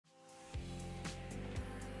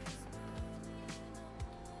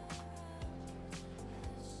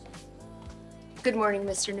Good morning,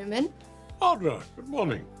 Mr. Newman. Audra, good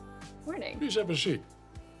morning. Morning. Please have a seat.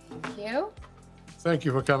 Thank you. Thank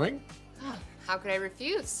you for coming. Oh, how could I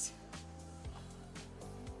refuse?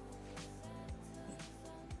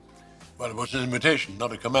 Well, it was an invitation,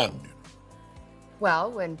 not a command.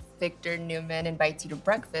 Well, when Victor Newman invites you to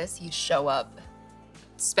breakfast, you show up.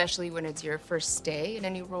 Especially when it's your first day in a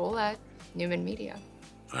new role at Newman Media.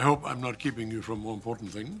 I hope I'm not keeping you from more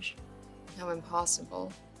important things. How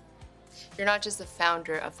impossible. You're not just the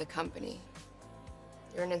founder of the company.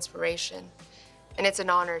 You're an inspiration. And it's an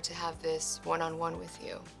honor to have this one-on-one with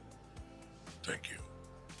you. Thank you.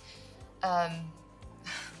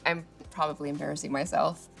 I'm probably embarrassing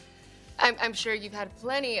myself. I'm sure you've had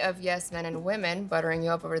plenty of yes men and women buttering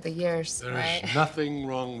you up over the years, There right? is nothing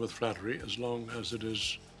wrong with flattery as long as it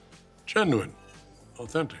is genuine,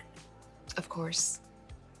 authentic. Of course.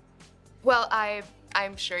 Well,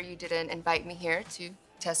 I'm sure you didn't invite me here to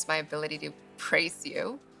test my ability to praise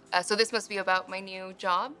you. So this must be about my new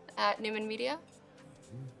job at Newman Media?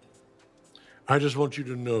 I just want you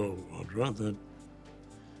to know, Audra, that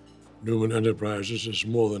Newman Enterprises is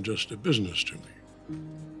more than just a business to me.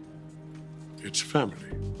 It's family.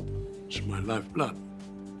 It's my lifeblood.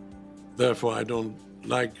 Therefore, I don't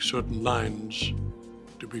like certain lines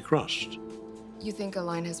to be crossed. You think a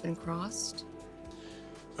line has been crossed?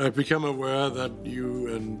 I've become aware that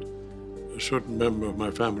you and a certain member of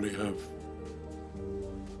my family have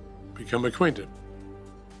become acquainted.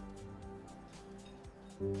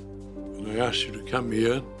 And I asked you to come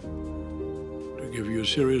here to give you a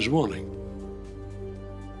serious warning.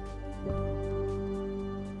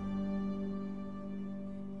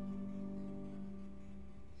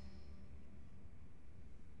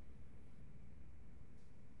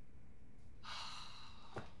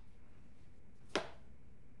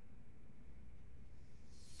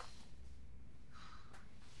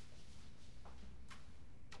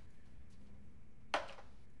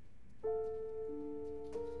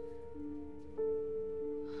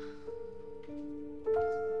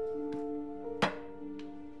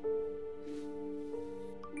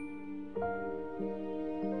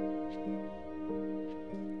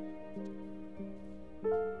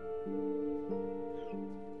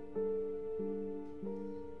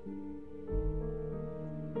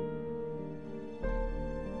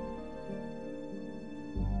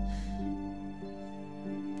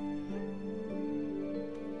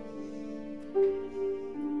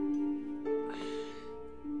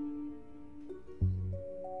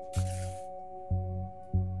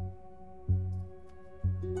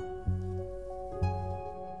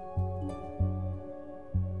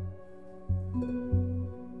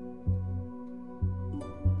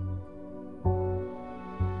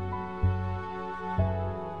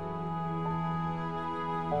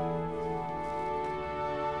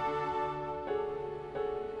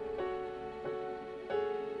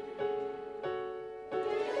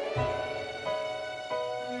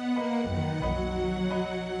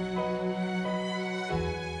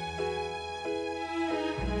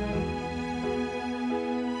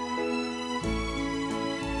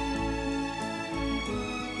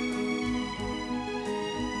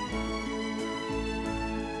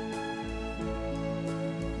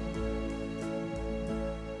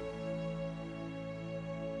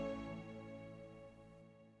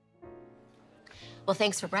 Well,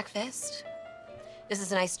 thanks for breakfast. This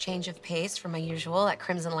is a nice change of pace from my usual at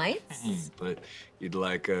Crimson Lights. But you'd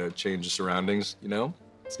like a change of surroundings, you know?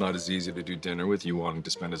 It's not as easy to do dinner with you wanting to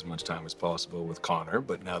spend as much time as possible with Connor,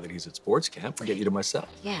 but now that he's at sports camp, I get you to myself.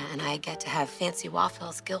 Yeah, and I get to have fancy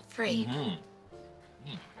waffles guilt-free.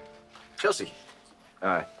 Chelsea,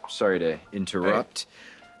 sorry to interrupt.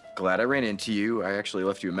 Glad I ran into you. I actually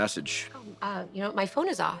left you a message. You know, my phone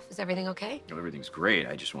is off. Is everything okay? Well, everything's great.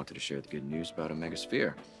 I just wanted to share the good news about Omega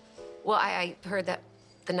Sphere. Well, I heard that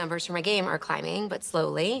the numbers for my game are climbing, but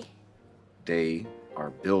slowly. They are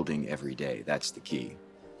building every day. That's the key.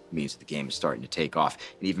 It means the game is starting to take off.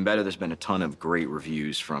 And even better, there's been a ton of great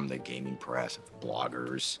reviews from the gaming press,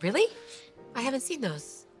 bloggers. Really? I haven't seen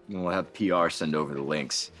those. We'll have PR send over the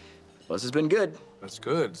links. Buzz has been good. That's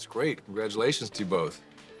good. It's great. Congratulations to you both.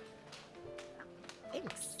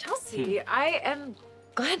 Thanks. Chelsea, I am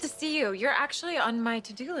glad to see you. You're actually on my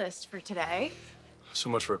to-do list for today. So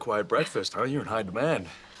much for a quiet breakfast, huh? You're in high demand.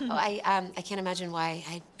 Oh, I can't imagine why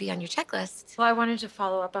I'd be on your checklist. Well, I wanted to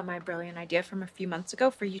follow up on my brilliant idea from a few months ago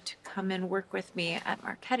for you to come and work with me at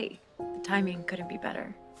Marchetti. The timing couldn't be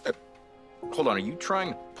better. Hold on, are you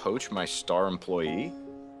trying to poach my star employee?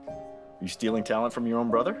 You stealing talent from your own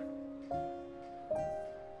brother?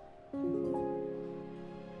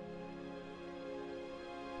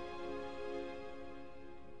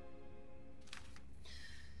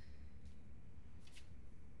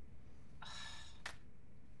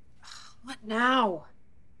 now.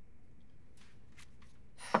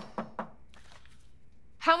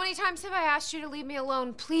 How many times have I asked you to leave me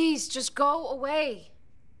alone? Please, just go away.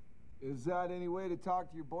 Is that any way to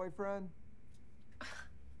talk to your boyfriend?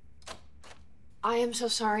 I am so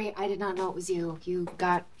sorry. I did not know it was you. You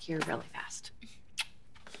got here really fast.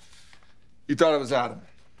 You thought it was Adam.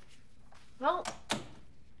 Well,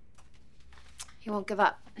 he won't give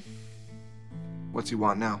up. What's he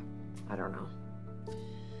want now? I don't know.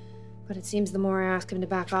 But it seems the more I ask him to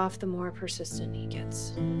back off, the more persistent he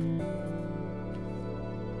gets.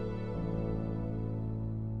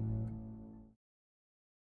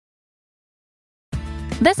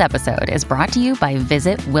 This episode is brought to you by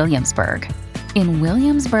Visit Williamsburg. In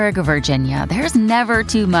Williamsburg, Virginia, there's never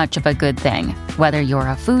too much of a good thing. Whether you're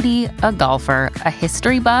a foodie, a golfer, a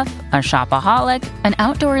history buff, a shopaholic, an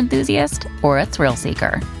outdoor enthusiast, or a thrill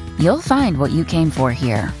seeker, you'll find what you came for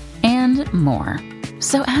here and more.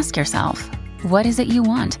 So ask yourself, what is it you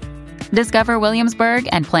want? Discover Williamsburg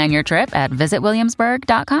and plan your trip at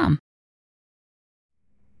visitwilliamsburg.com.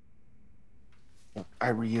 I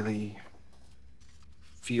really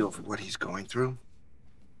feel for what he's going through.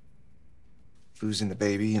 Losing the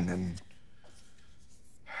baby and then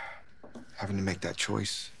having to make that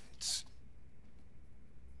choice. It's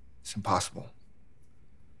impossible.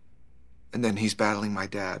 And then he's battling my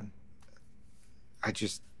dad. I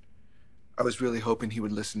was really hoping he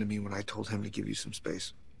would listen to me when I told him to give you some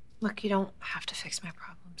space. Look, you don't have to fix my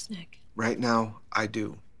problems, Nick. Right now, I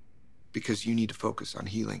do. Because you need to focus on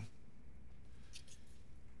healing.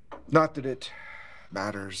 Not that it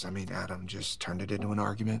matters. I mean, Adam just turned it into an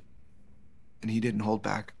argument. And he didn't hold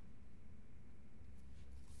back.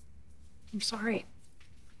 I'm sorry.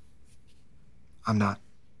 I'm not.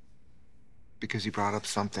 Because he brought up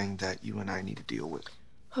something that you and I need to deal with.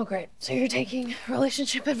 Oh, great. So you're taking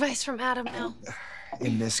relationship advice from Adam now?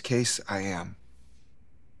 In this case, I am.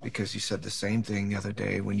 Because you said the same thing the other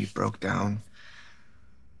day when you broke down.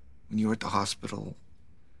 When you were at the hospital.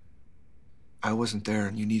 I wasn't there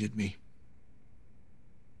and you needed me.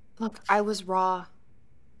 Look, I was raw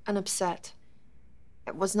and upset.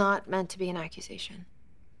 It was not meant to be an accusation.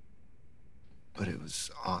 But it was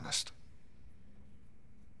honest.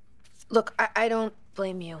 Look, I don't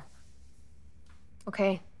blame you.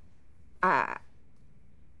 Okay?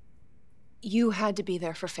 You had to be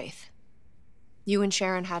there for Faith. You and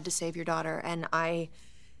Sharon had to save your daughter, and I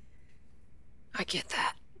get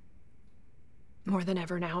that. More than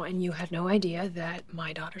ever now, and you had no idea that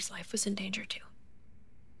my daughter's life was in danger too.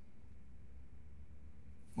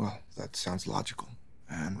 Well, that sounds logical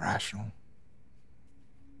and rational.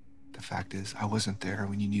 The fact is, I wasn't there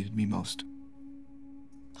when you needed me most.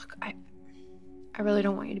 Look, I really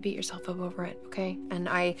don't want you to beat yourself up over it, okay? And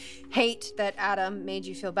I hate that Adam made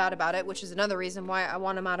you feel bad about it, which is another reason why I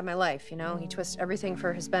want him out of my life, you know? He twists everything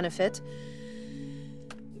for his benefit.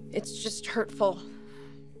 It's just hurtful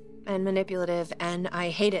and manipulative, and I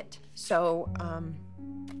hate it. So,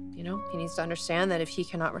 you know, he needs to understand that if he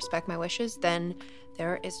cannot respect my wishes, then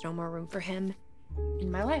there is no more room for him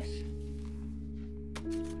in my life.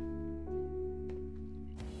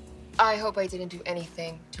 I hope I didn't do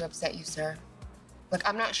anything to upset you, sir. Look,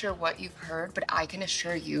 I'm not sure what you've heard, but I can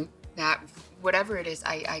assure you that whatever it is,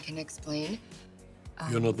 I can explain.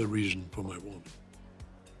 You're not the reason for my warning.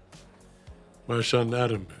 My son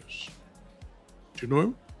Adam is. Do you know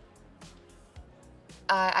him?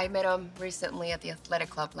 I met him recently at the athletic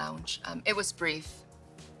club lounge. It was brief,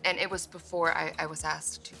 and it was before I was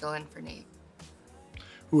asked to fill in for Nate.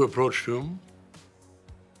 Who approached whom?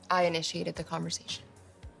 I initiated the conversation.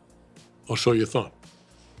 Or so you thought?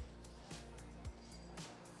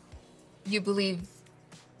 You believe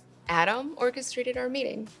Adam orchestrated our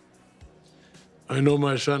meeting? I know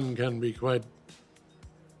my son can be quite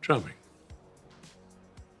charming.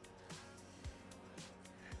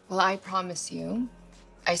 Well, I promise you,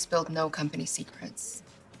 I spilled no company secrets.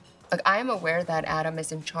 Look, I am aware that Adam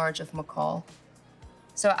is in charge of McCall.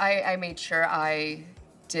 So I made sure I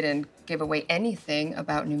didn't give away anything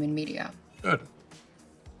about Newman Media. Good.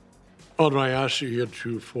 Ought I ask you here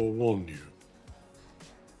to forewarn you?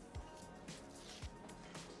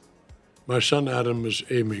 My son Adam is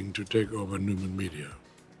aiming to take over Newman Media.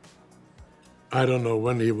 I don't know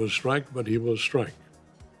when he will strike, but he will strike.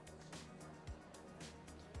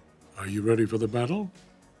 Are you ready for the battle?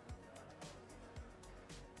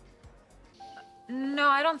 No,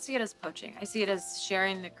 I don't see it as poaching. I see it as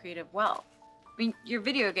sharing the creative wealth. I mean, your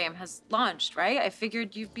video game has launched, right? I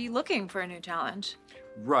figured you'd be looking for a new challenge.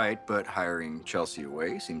 Right, but hiring Chelsea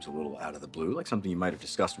away seems a little out of the blue, like something you might have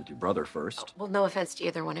discussed with your brother first. Well, no offense to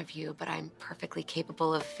either one of you, but I'm perfectly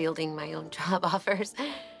capable of fielding my own job offers.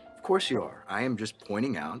 Of course you are. I am just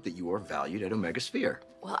pointing out that you are valued at Omega Sphere.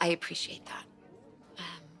 Well, I appreciate that.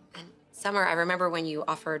 And Summer, I remember when you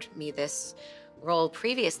offered me this role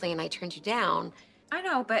previously and I turned you down. I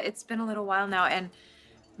know, but it's been a little while now, and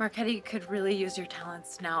Marchetti could really use your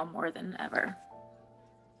talents now more than ever.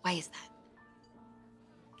 Why is that?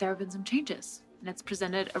 There have been some changes, and it's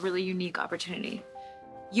presented a really unique opportunity.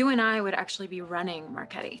 You and I would actually be running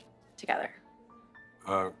Marchetti together.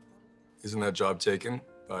 Isn't that job taken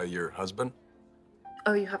by your husband?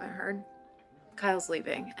 Oh, you haven't heard? Kyle's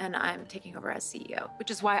leaving, and I'm taking over as CEO, which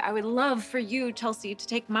is why I would love for you, Chelsea, to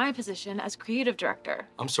take my position as creative director.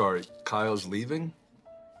 I'm sorry, Kyle's leaving?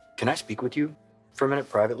 Can I speak with you for a minute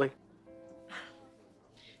privately?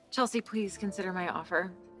 Chelsea, please consider my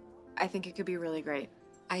offer. I think it could be really great.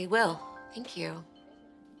 I will. Thank you.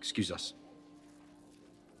 Excuse us.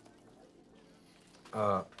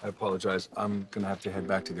 I apologize. I'm gonna have to head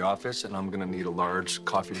back to the office, and I'm gonna need a large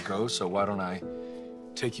coffee to go, so why don't I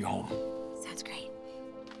take you home? Sounds great.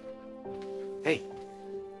 Hey,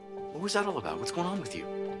 what was that all about? What's going on with you?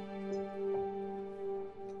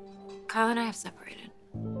 Kyle and I have separated.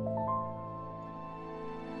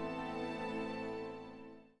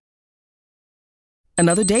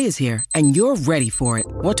 Another day is here, and you're ready for it.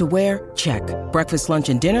 What to wear? Check. Breakfast, lunch,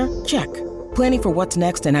 and dinner? Check. Planning for what's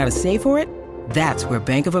next and how to save for it? That's where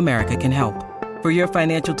Bank of America can help. For your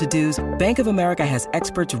financial to-dos, Bank of America has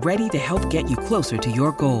experts ready to help get you closer to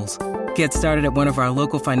your goals. Get started at one of our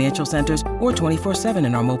local financial centers or 24/7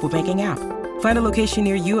 in our mobile banking app. Find a location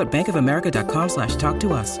near you at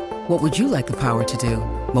bankofamerica.com/talktous. What would you like the power to do?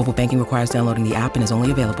 Mobile banking requires downloading the app and is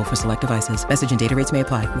only available for select devices. Message and data rates may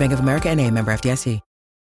apply. Bank of America N.A., member FDIC.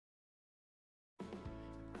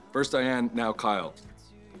 First Diane, now Kyle.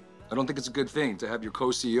 I don't think it's a good thing to have your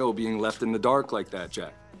co-CEO being left in the dark like that,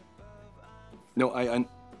 Jack. No,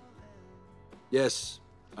 yes,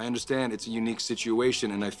 I understand it's a unique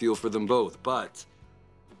situation and I feel for them both, but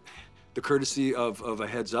the courtesy of a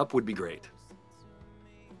heads up would be great.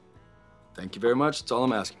 Thank you very much. That's all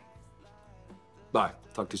I'm asking. Bye.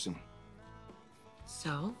 Talk to you soon.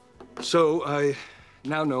 So I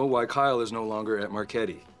now know why Kyle is no longer at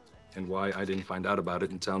Marchetti and why I didn't find out about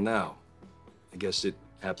it until now. I guess it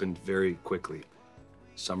happened very quickly.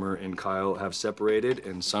 Summer and Kyle have separated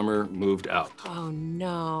and Summer moved out. Oh,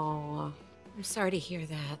 no. I'm sorry to hear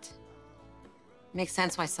that. Makes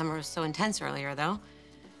sense why Summer was so intense earlier, though.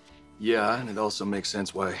 Yeah, and it also makes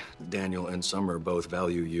sense why Daniel and Summer both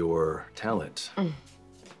value your talent. I don't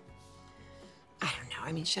know.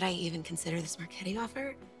 I mean, should I even consider this Marchetti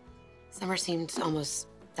offer? Summer seemed almost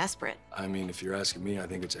desperate. I mean, if you're asking me, I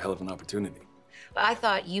think it's a hell of an opportunity. But I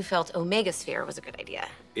thought you felt Omega Sphere was a good idea.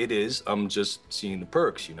 It is. I'm just seeing the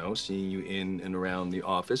perks, you know? Seeing you in and around the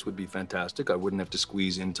office would be fantastic. I wouldn't have to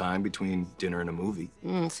squeeze in time between dinner and a movie.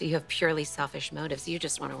 So you have purely selfish motives. You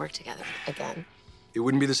just want to work together again. It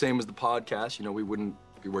wouldn't be the same as the podcast. You know, we wouldn't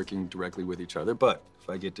be working directly with each other. But if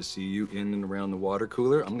I get to see you in and around the water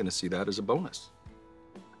cooler, I'm going to see that as a bonus.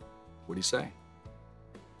 What do you say?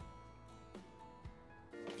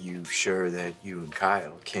 You sure that you and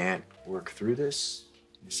Kyle can't work through this?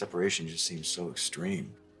 The separation just seems so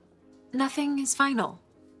extreme. Nothing is final.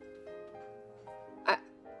 I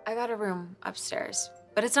got a room upstairs,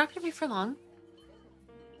 but it's not going to be for long.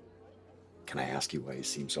 Can I ask you why you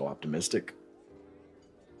seem so optimistic?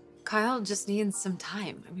 Kyle just needs some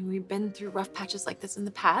time. I mean, we've been through rough patches like this in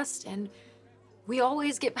the past, and we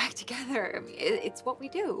always get back together. I mean, it's what we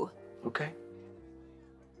do. Okay.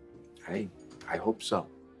 I hope so.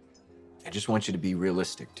 I just want you to be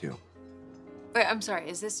realistic, too. Wait, I'm sorry.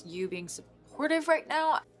 Is this you being supportive right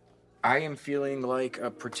now? I am feeling like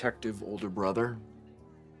a protective older brother.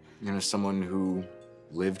 You know, someone who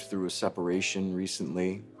lived through a separation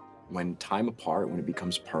recently. When time apart, when it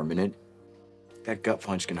becomes permanent, that gut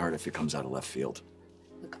punch can hurt if it comes out of left field.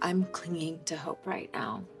 Look, I'm clinging to hope right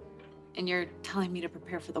now. And you're telling me to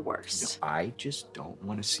prepare for the worst. No, I just don't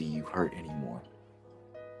want to see you hurt anymore.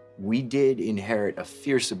 We did inherit a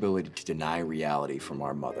fierce ability to deny reality from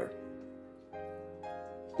our mother.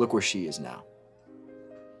 Look where she is now.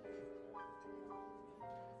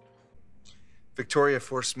 Victoria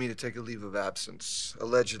forced me to take a leave of absence,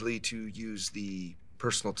 allegedly to use the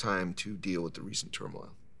personal time to deal with the recent turmoil.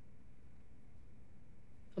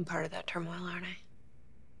 I'm part of that turmoil, aren't I?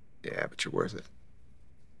 Yeah, but you're worth it.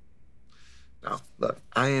 Now, look,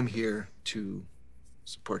 I am here to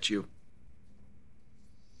support you.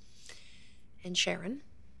 And Sharon.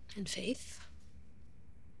 And Faith.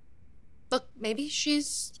 Look, maybe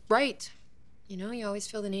she's right. You know, you always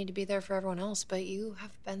feel the need to be there for everyone else, but you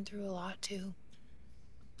have been through a lot, too.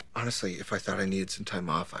 Honestly, if I thought I needed some time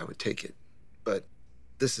off, I would take it. But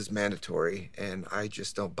this is mandatory, and I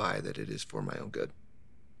just don't buy that it is for my own good.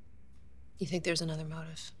 You think there's another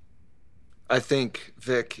motive? I think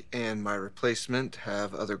Vic and my replacement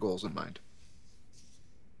have other goals in mind.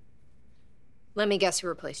 Let me guess who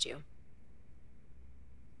replaced you.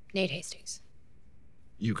 Nate Hastings.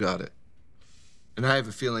 You got it. And I have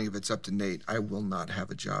a feeling if it's up to Nate, I will not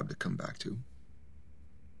have a job to come back to.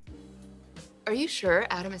 Are you sure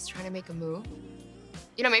Adam is trying to make a move?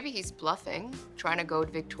 You know, maybe he's bluffing, trying to goad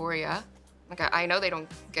Victoria. Like, I know they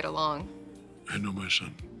don't get along. I know my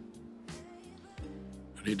son.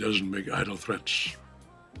 And he doesn't make idle threats.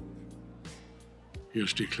 He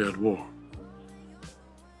has declared war.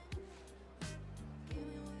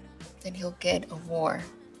 Then he'll get a war.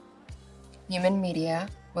 Newman Media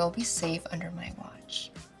will be safe under my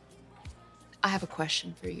watch. I have a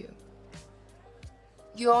question for you.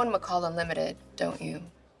 You own McCall Unlimited, don't you?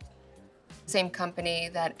 Same company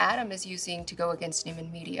that Adam is using to go against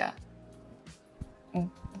Newman Media.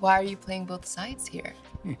 Why are you playing both sides here?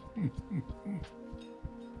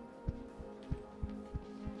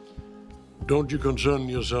 Don't you concern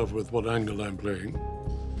yourself with what angle I'm playing.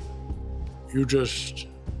 You just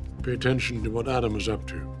pay attention to what Adam is up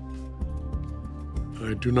to.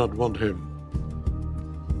 I do not want him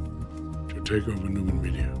to take over Newman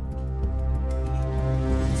Media.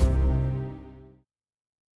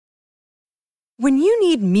 When you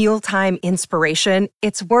need mealtime inspiration,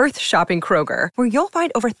 it's worth shopping Kroger, where you'll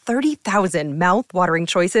find over 30,000 mouth-watering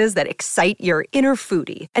choices that excite your inner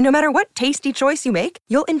foodie. And no matter what tasty choice you make,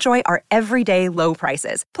 you'll enjoy our everyday low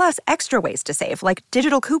prices, plus extra ways to save, like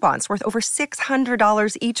digital coupons worth over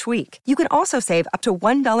 $600 each week. You can also save up to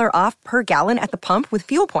 $1 off per gallon at the pump with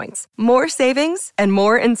fuel points. More savings and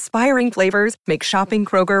more inspiring flavors make shopping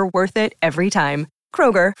Kroger worth it every time.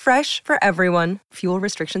 Kroger, fresh for everyone. Fuel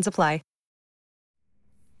restrictions apply.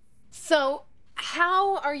 So,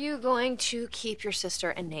 how are you going to keep your sister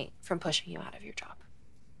and Nate from pushing you out of your job?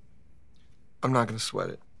 I'm not going to sweat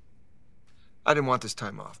it. I didn't want this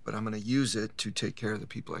time off, but I'm going to use it to take care of the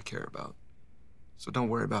people I care about. So don't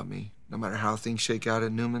worry about me. No matter how things shake out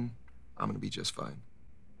at Newman, I'm going to be just fine.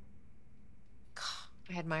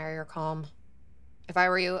 I admire your calm. If I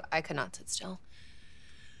were you, I could not sit still.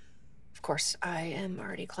 Of course, I am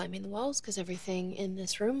already climbing the walls because everything in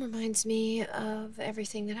this room reminds me of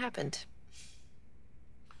everything that happened.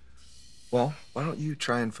 Well, why don't you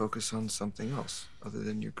try and focus on something else other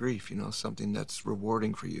than your grief, something that's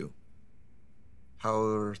rewarding for you? How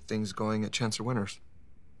are things going at Chancellor Winters?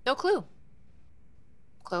 No clue.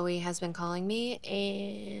 Chloe has been calling me,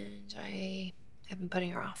 and I have been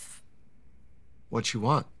putting her off. What you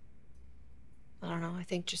want? I don't know. I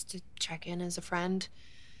think just to check in as a friend.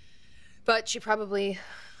 But she probably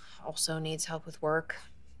also needs help with work.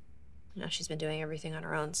 She's been doing everything on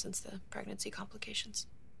her own since the pregnancy complications.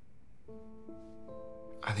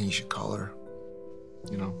 I think you should call her.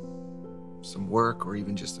 Some work or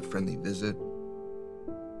even just a friendly visit.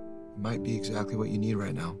 It might be exactly what you need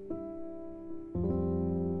right now.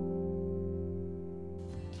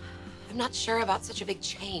 I'm not sure about such a big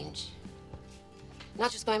change.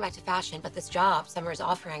 Not just going back to fashion, but this job Summer is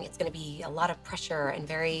offering, it's going to be a lot of pressure and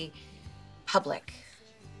very public.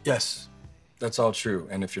 Yes, that's all true.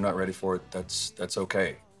 And if you're not ready for it, that's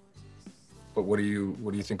okay. But what do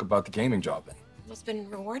you think about the gaming job then? It's been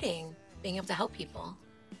rewarding, being able to help people.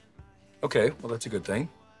 Okay, well, that's a good thing.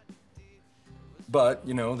 But,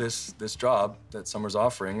 this job that Summer's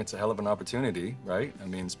offering, it's a hell of an opportunity, right? I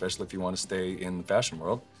mean, especially if you want to stay in the fashion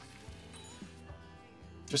world.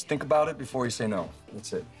 Just think about it before you say no.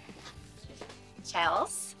 That's it.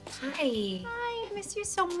 Chels. Hi. Hi, I miss you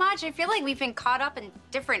so much. I feel like we've been caught up in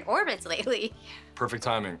different orbits lately. Perfect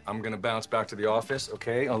timing. I'm gonna bounce back to the office,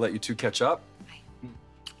 okay? I'll let you two catch up. Bye.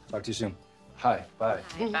 Talk to you soon. Hi, bye.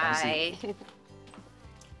 Bye.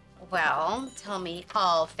 Well, tell me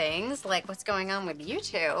all things, like what's going on with you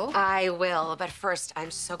two. I will, but first,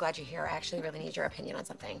 I'm so glad you're here. I actually really need your opinion on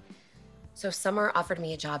something. So Summer offered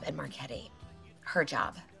me a job at Marchetti. Her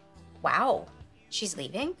job. Wow. She's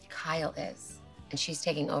leaving? Kyle is, and she's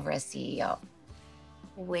taking over as CEO.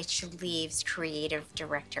 Which leaves creative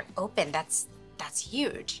director open. That's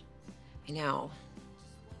huge. I know.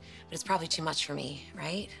 But it's probably too much for me,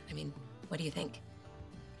 right? I mean, what do you think?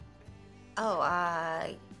 Oh,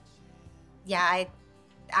 yeah,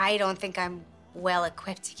 I don't think I'm well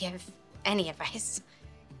equipped to give any advice.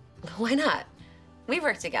 Why not? We've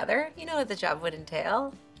worked together. You know what the job would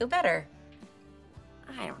entail. Feel better.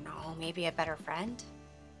 I don't know, maybe a better friend?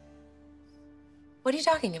 What are you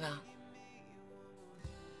talking about?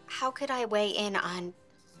 How could I weigh in on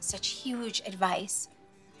such huge advice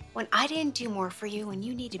when I didn't do more for you when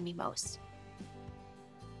you needed me most?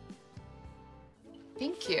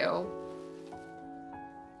 Thank you.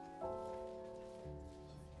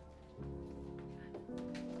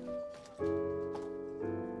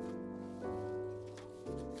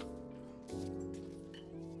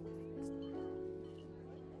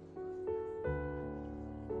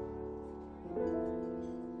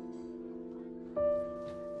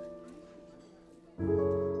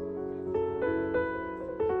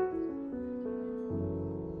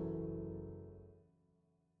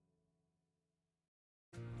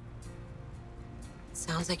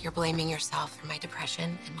 Sounds like you're blaming yourself for my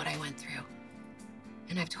depression and what I went through.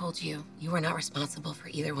 And I've told you, you were not responsible for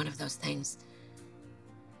either one of those things.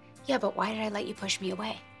 Yeah, but why did I let you push me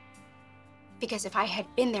away? Because if I had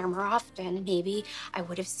been there more often, maybe I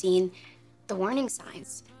would have seen the warning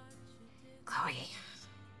signs. Chloe,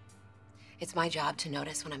 it's my job to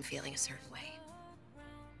notice when I'm feeling a certain way.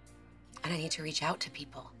 And I need to reach out to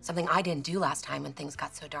people, something I didn't do last time when things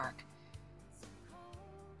got so dark.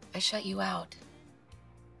 I shut you out.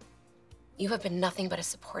 You have been nothing but a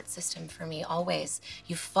support system for me, always.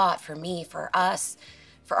 You've fought for me, for us,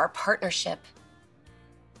 for our partnership.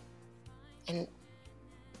 And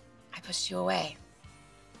I pushed you away.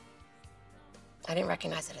 I didn't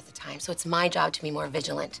recognize it at the time, so it's my job to be more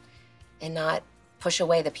vigilant and not push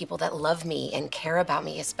away the people that love me and care about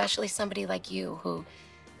me, especially somebody like you who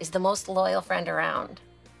is the most loyal friend around.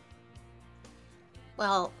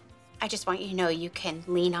 Well, I just want you to know you can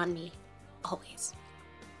lean on me always.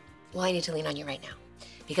 Well, I need to lean on you right now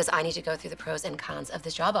because I need to go through the pros and cons of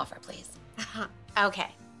this job offer, please.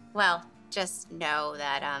 Okay. Well, just know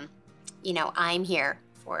that, I'm here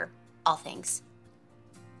for all things.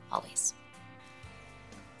 Always.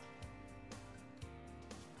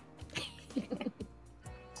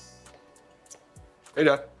 Hey,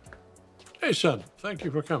 Dad. Hey, son. Thank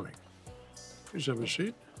you for coming. Please have a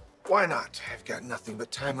seat. Why not? I've got nothing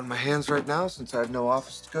but time on my hands right now since I have no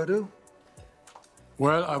office to go to.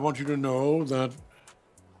 Well, I want you to know that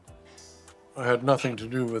I had nothing to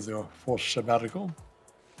do with your forced sabbatical.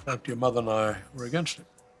 In fact, your mother and I were against it.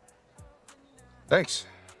 Thanks.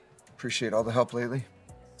 Appreciate all the help lately.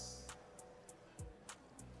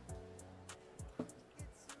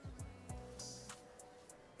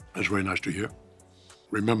 That's very nice to hear.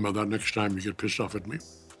 Remember that next time you get pissed off at me.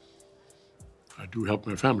 I do help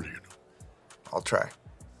my family, you know. I'll try.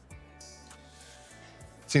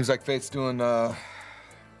 Seems like Faith's doing,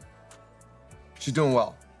 she's doing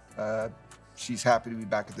well. She's happy to be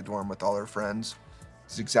back at the dorm with all her friends.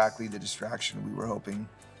 It's exactly the distraction we were hoping.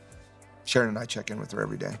 Sharon and I check in with her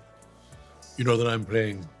every day. You know that I'm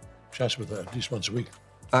playing chess with her at least once a week.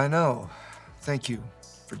 I know. Thank you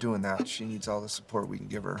for doing that. She needs all the support we can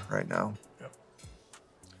give her right now. Yep.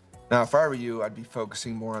 Now, if I were you, I'd be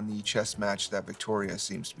focusing more on the chess match that Victoria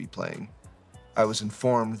seems to be playing. I was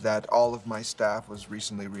informed that all of my staff was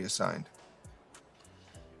recently reassigned.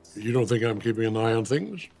 You don't think I'm keeping an eye on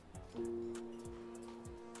things?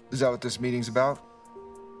 Is that what this meeting's about?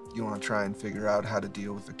 You want to try and figure out how to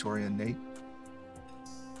deal with Victoria and Nate?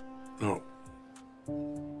 No.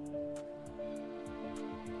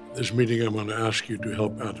 This meeting, I'm going to ask you to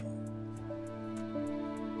help Adam.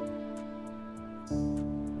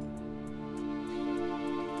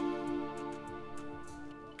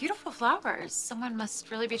 Beautiful flowers. Someone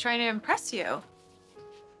must really be trying to impress you.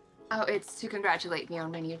 Oh, it's to congratulate me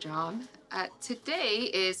on my new job. Today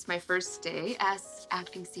is my first day as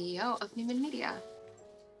acting CEO of Newman Media.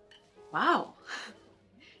 Wow.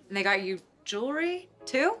 And they got you jewelry,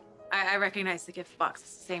 too? I recognize the gift box.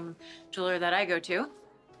 It's the same jeweler that I go to.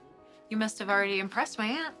 You must have already impressed my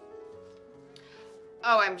aunt.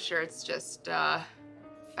 Oh, I'm sure it's just a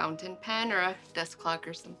fountain pen or a desk clock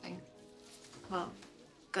or something. Well,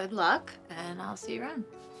 good luck, and I'll see you around.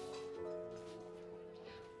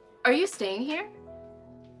 Are you staying here?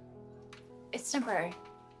 It's temporary.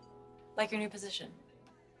 Like your new position.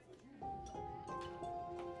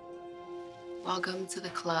 Welcome to the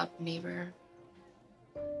club, neighbor.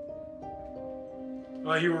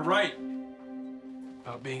 Well, you were right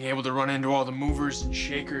about being able to run into all the movers and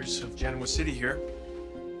shakers of Genoa City here.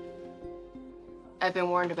 I've been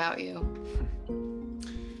warned about you.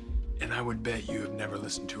 And I would bet you have never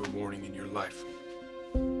listened to a warning in your life.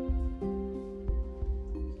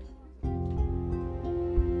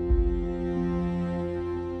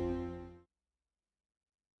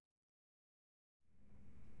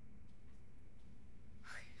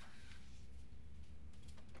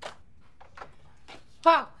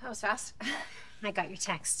 Wow, that was fast. I got your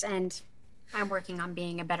text, and I'm working on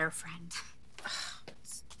being a better friend.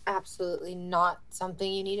 It's absolutely not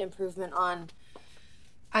something you need improvement on.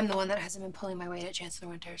 I'm the one that hasn't been pulling my weight at Chancellor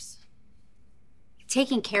Winters.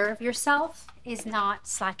 Taking care of yourself is not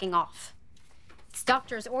slacking off. It's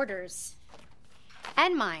doctor's orders.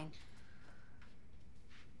 And mine.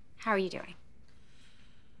 How are you doing?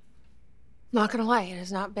 Not gonna lie, it has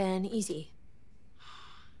not been easy.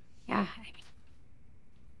 Yeah, I mean,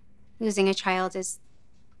 losing a child is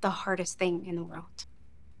the hardest thing in the world.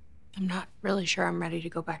 I'm not really sure I'm ready to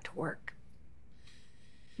go back to work.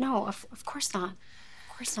 No, of course not.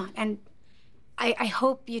 Of course not. And I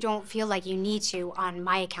hope you don't feel like you need to on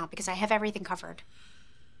my account because I have everything covered.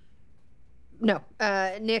 No,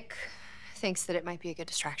 Nick thinks that it might be a good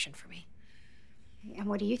distraction for me. And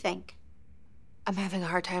what do you think? I'm having a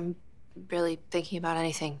hard time really thinking about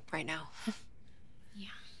anything right now. Yeah.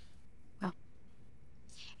 Well,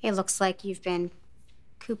 it looks like you've been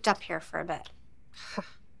cooped up here for a bit.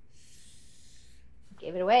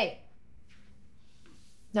 Gave it away.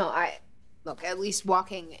 No, look, at least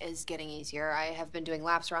walking is getting easier. I have been doing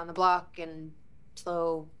laps around the block and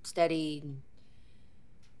slow, steady, and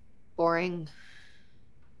boring.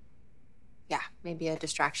 Yeah, maybe a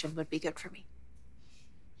distraction would be good for me.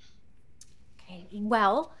 Okay,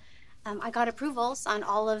 well, I got approvals on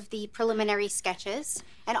all of the preliminary sketches,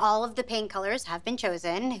 and all of the paint colors have been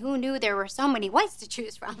chosen. Who knew there were so many whites to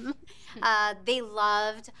choose from? They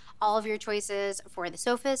loved all of your choices for the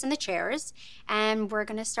sofas and the chairs, and we're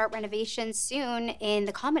gonna start renovations soon in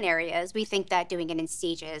the common areas. We think that doing it in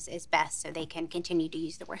stages is best so they can continue to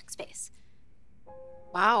use the workspace.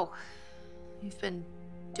 Wow, you've been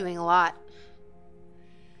doing a lot.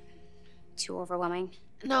 Too overwhelming?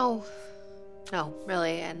 No,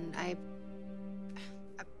 really, and I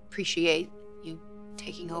appreciate you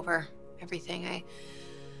taking over everything.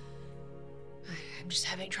 I'm just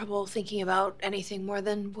having trouble thinking about anything more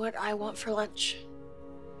than what I want for lunch.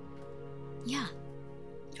 Yeah.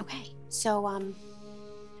 Okay. So,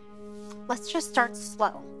 let's just start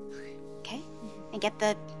slow, okay? And get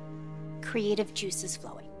the creative juices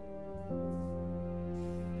flowing.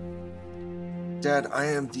 Dad, I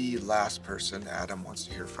am the last person Adam wants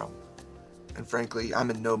to hear from. And frankly, I'm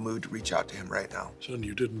in no mood to reach out to him right now. Son,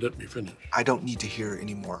 you didn't let me finish. I don't need to hear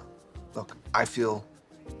anymore. Look, I feel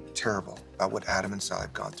terrible about what Adam and Sally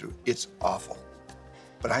have gone through. It's awful.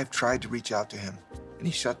 But I've tried to reach out to him, and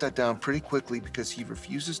he shut that down pretty quickly because he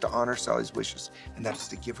refuses to honor Sally's wishes, and that's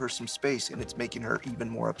to give her some space, and it's making her even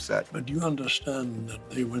more upset. But you understand that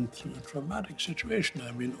they went through a traumatic situation.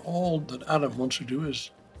 I mean, all that Adam wants to do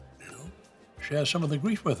is, share some of the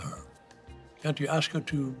grief with her. Can't you ask her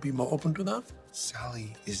to be more open to that?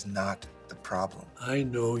 Sally is not the problem. I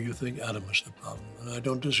know you think Adam is the problem, and I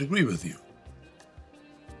don't disagree with you.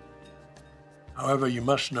 However, you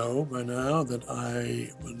must know by now that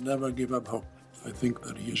I will never give up hope. I think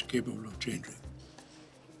that he is capable of changing.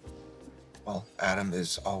 Well, Adam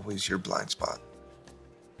is always your blind spot.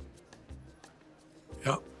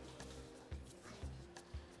 Yeah.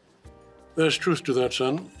 There's truth to that,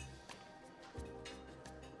 son.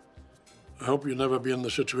 I hope you'll never be in a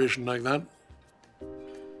situation like that.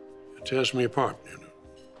 It tears me apart,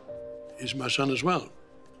 He's my son as well.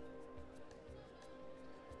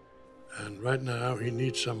 And right now, he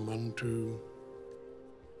needs someone to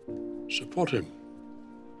support him.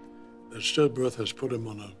 That stillbirth has put him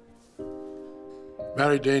on a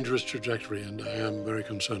very dangerous trajectory, and I am very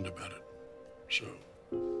concerned about it. So,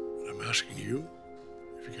 I'm asking you,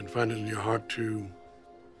 if you can find it in your heart to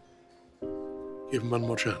give him one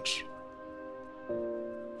more chance.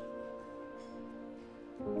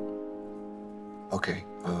 Okay,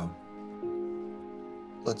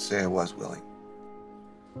 let's say I was willing.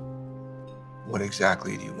 What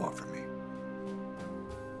exactly do you want from me?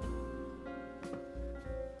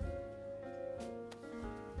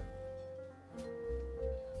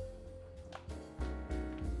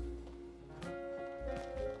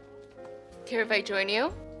 Care if I join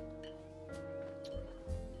you?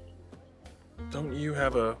 Don't you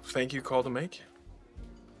have a thank you call to make?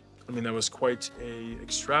 I mean, that was quite a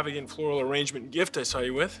extravagant floral arrangement gift I saw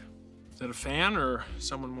you with. Is that a fan or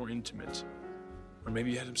someone more intimate? Or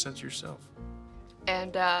maybe you had him sent to yourself.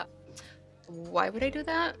 And, why would I do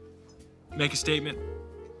that? Make a statement.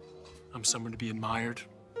 I'm someone to be admired.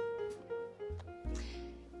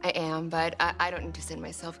 I am, but I don't need to send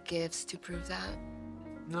myself gifts to prove that.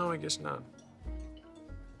 No, I guess not.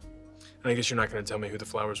 And I guess you're not going to tell me who the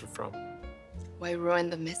flowers were from. Why ruin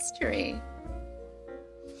the mystery?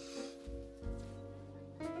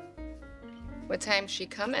 What time's she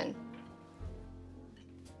coming?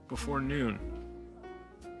 Before noon.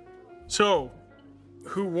 So,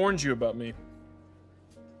 who warned you about me?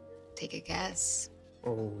 Take a guess.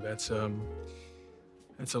 Oh, that's a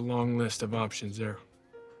long list of options there.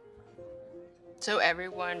 So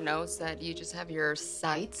everyone knows that you just have your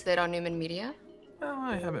sights set on Newman Media? Well,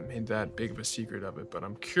 I haven't made that big of a secret of it, but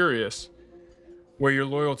I'm curious where your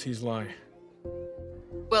loyalties lie.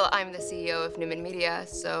 Well, I'm the CEO of Newman Media,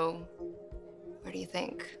 so what do you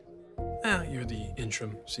think? You're the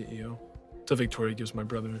interim CEO. Till Victoria gives my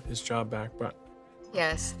brother his job back, but...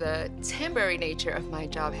 Yes, the temporary nature of my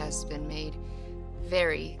job has been made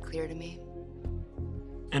very clear to me.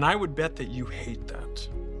 And I would bet that you hate that.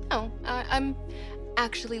 No, I'm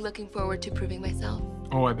actually looking forward to proving myself.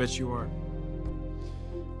 Oh, I bet you are.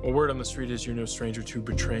 Well, word on the street is you're no stranger to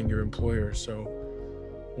betraying your employer, so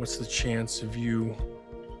what's the chance of you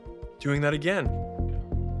doing that again?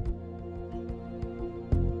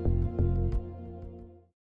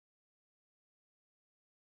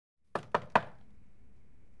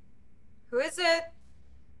 Who is it?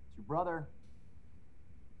 It's your brother.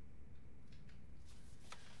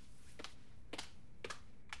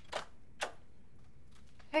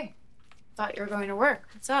 Hey, thought you were going to work.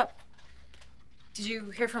 What's up? Did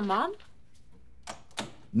you hear from Mom?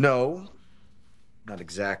 No, not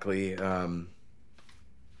exactly. I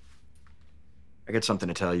got something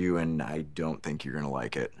to tell you, and I don't think you're gonna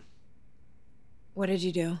like it. What did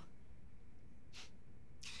you do?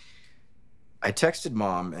 I texted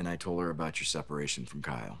Mom, and I told her about your separation from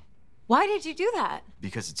Kyle. Why did you do that?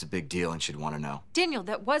 Because it's a big deal, and she'd want to know. Daniel,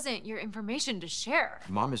 that wasn't your information to share.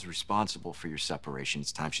 Mom is responsible for your separation.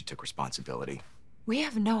 It's time she took responsibility. We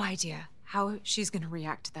have no idea how she's going to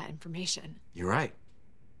react to that information. You're right.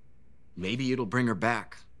 Maybe it'll bring her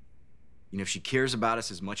back. You know, if she cares about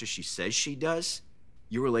us as much as she says she does,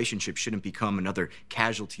 your relationship shouldn't become another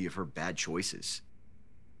casualty of her bad choices.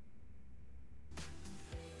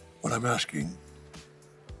 What I'm asking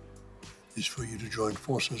is for you to join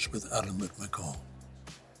forces with Adam at McCall.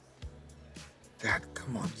 Dad,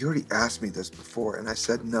 come on. You already asked me this before, and I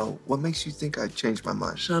said no. What makes you think I'd change my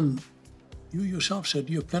mind? Son, you yourself said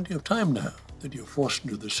you have plenty of time now that you're forced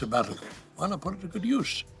into this sabbatical. Why not put it to good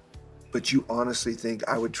use? But you honestly think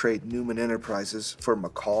I would trade Newman Enterprises for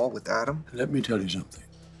McCall with Adam? Let me tell you something.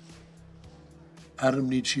 Adam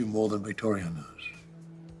needs you more than Victoria knows.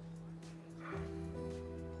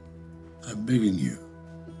 I'm begging you.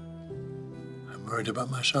 I'm worried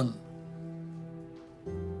about my son.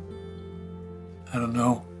 I don't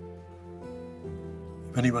know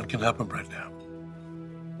if anyone can help him right now.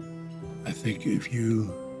 I think if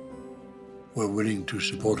you were willing to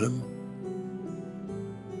support him,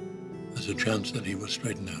 there's a chance that he will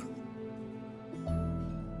straighten out.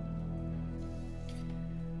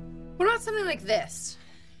 What about something like this?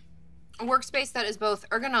 A workspace that is both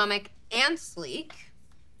ergonomic and sleek,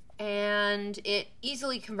 and it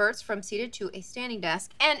easily converts from seated to a standing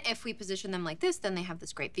desk. And if we position them like this, then they have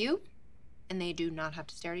this great view, and they do not have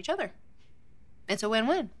to stare at each other. It's a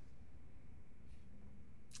win-win.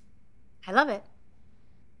 I love it.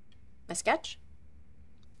 A sketch?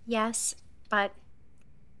 Yes, but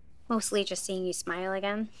mostly just seeing you smile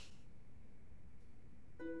again.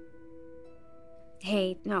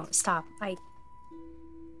 Hey, no, stop.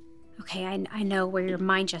 Okay, I know where your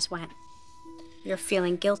mind just went. You're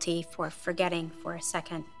feeling guilty for forgetting for a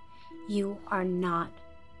second. You are not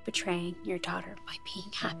betraying your daughter by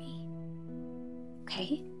being happy.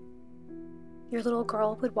 Okay? Your little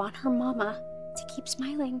girl would want her mama to keep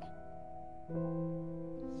smiling.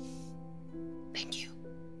 Thank you.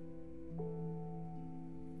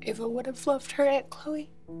 Ava would have loved her Aunt Chloe.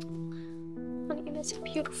 Honey, that's a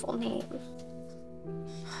beautiful name.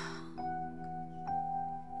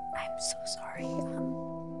 I'm so sorry.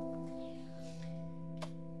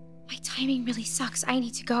 My timing really sucks. I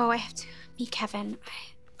need to go. I have to meet Kevin.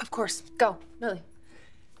 Of course. Go, Lily.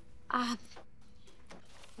 I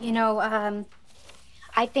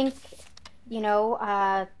think,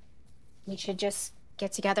 we should just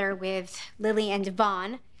get together with Lily and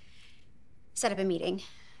Devon, set up a meeting.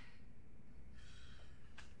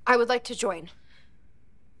 I would like to join.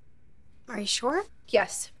 Are you sure?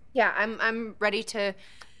 Yes. Yeah, I'm ready to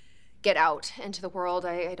get out into the world.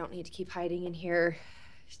 I don't need to keep hiding in here,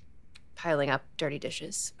 piling up dirty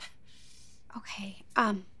dishes. Okay.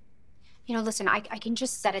 Listen, I can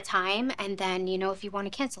just set a time, and then, if you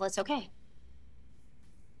want to cancel, it's okay.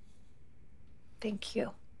 Thank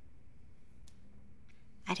you.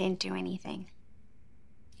 I didn't do anything.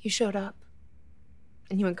 You showed up,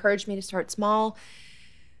 and you encouraged me to start small,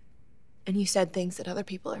 and you said things that other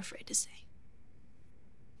people are afraid to say.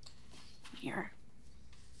 Here.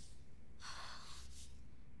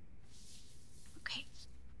 Okay.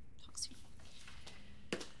 Talk soon.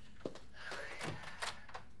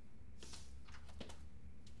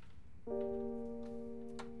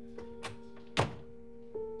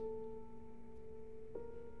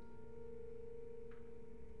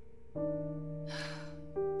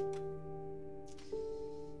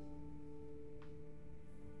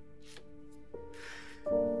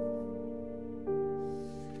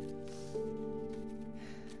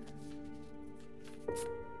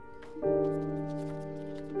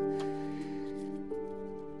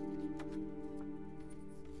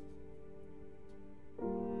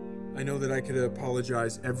 I know that I could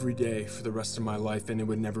apologize every day for the rest of my life and it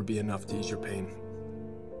would never be enough to ease your pain.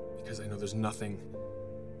 Because I know there's nothing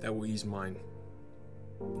that will ease mine.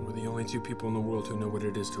 We're the only two people in the world who know what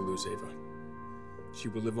it is to lose Ava. She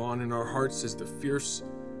will live on in our hearts as the fierce,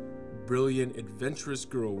 brilliant, adventurous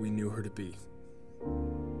girl we knew her to be.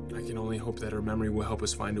 I can only hope that her memory will help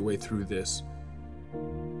us find a way through this.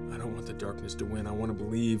 I don't want the darkness to win. I want to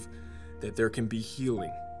believe that there can be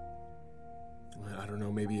healing. I don't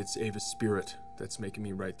know, maybe it's Ava's spirit that's making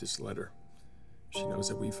me write this letter. She knows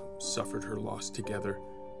that we've suffered her loss together.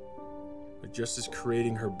 But just as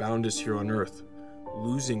creating her bound us here on Earth,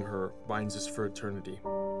 losing her binds us for eternity.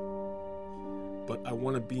 But I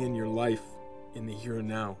want to be in your life, in the here and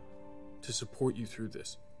now, to support you through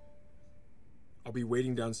this. I'll be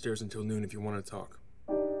waiting downstairs until noon if you want to talk.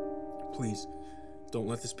 Please, don't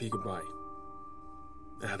let this be goodbye.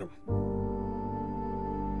 Adam.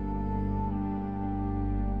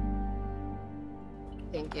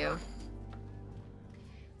 Thank you.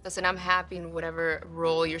 Listen, I'm happy in whatever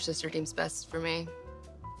role your sister deems best for me.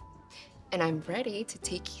 And I'm ready to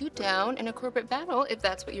take you down in a corporate battle if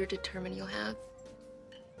that's what you're determined you'll have.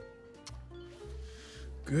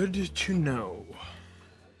 Good to know.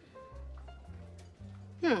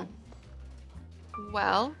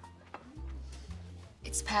 Well,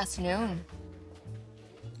 it's past noon.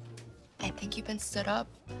 I think you've been stood up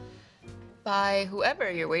by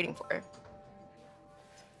whoever you're waiting for.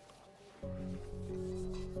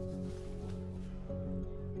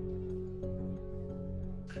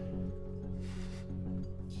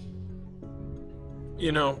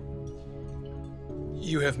 You know,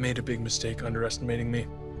 you have made a big mistake underestimating me.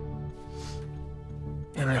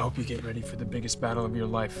 And I hope you get ready for the biggest battle of your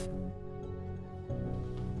life.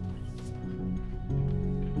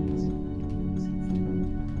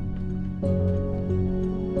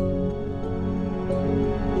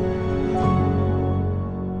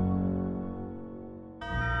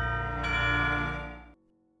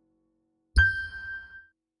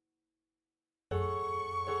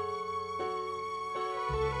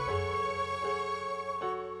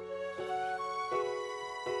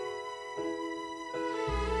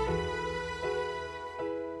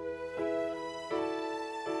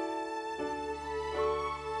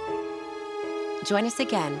 Join us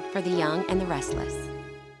again for The Young and the Restless.